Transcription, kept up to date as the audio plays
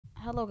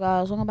Hello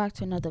guys, welcome back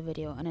to another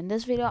video, and in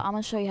this video I'm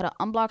going to show you how to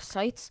unblock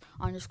sites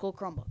on your school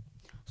Chromebook.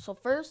 So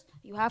first,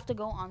 you have to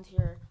go onto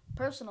your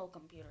personal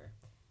computer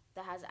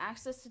that has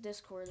access to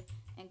Discord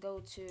and go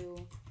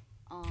to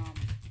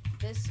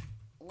this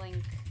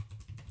link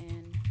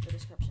in the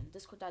description,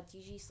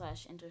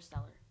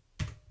 discord.gg/interstellar.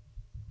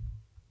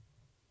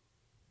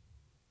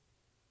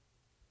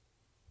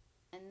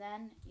 And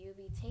then you'll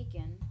be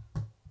taken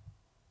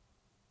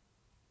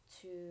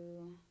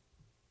to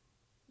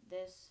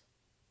this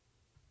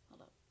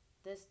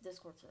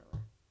Discord server.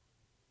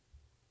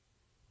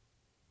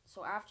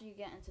 So after you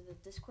get into the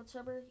Discord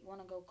server, you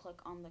want to go click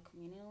on the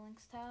community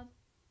links tab,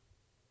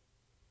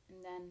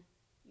 and then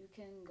you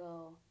can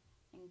go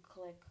and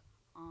click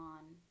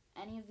on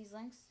any of these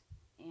links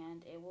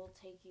and it will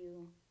take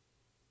you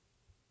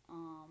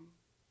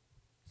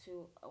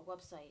to a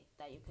website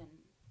that you can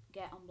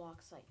get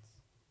unblocked sites.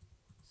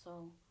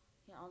 So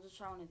here, I'll just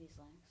try one of these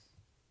links,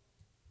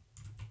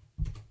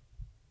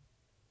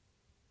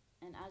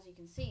 and as you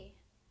can see,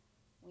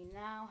 we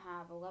now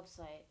have a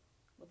website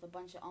with a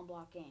bunch of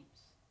unblocked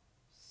games.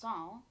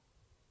 So,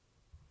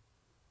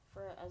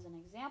 as an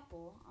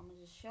example, I'm going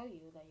to just show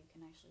you that you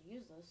can actually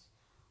use this.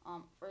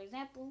 For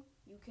example,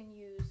 you can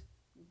use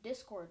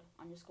Discord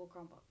on your school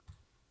Chromebook.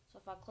 So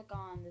if I click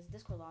on this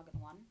Discord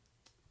login one,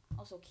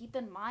 also keep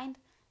in mind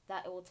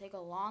that it will take a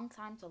long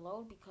time to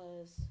load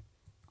because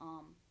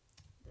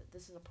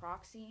this is a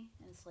proxy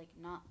and it's like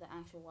not the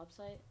actual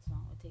website, so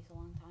it takes a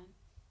long time.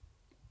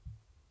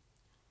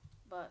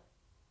 But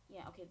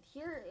yeah, okay,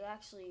 here it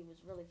actually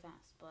was really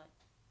fast, but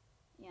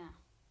yeah.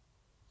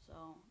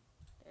 So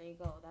there you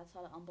go. That's how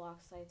to unblock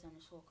sites on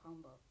your school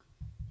Chromebook.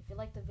 If you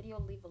liked the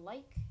video, leave a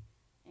like,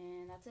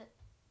 and that's it.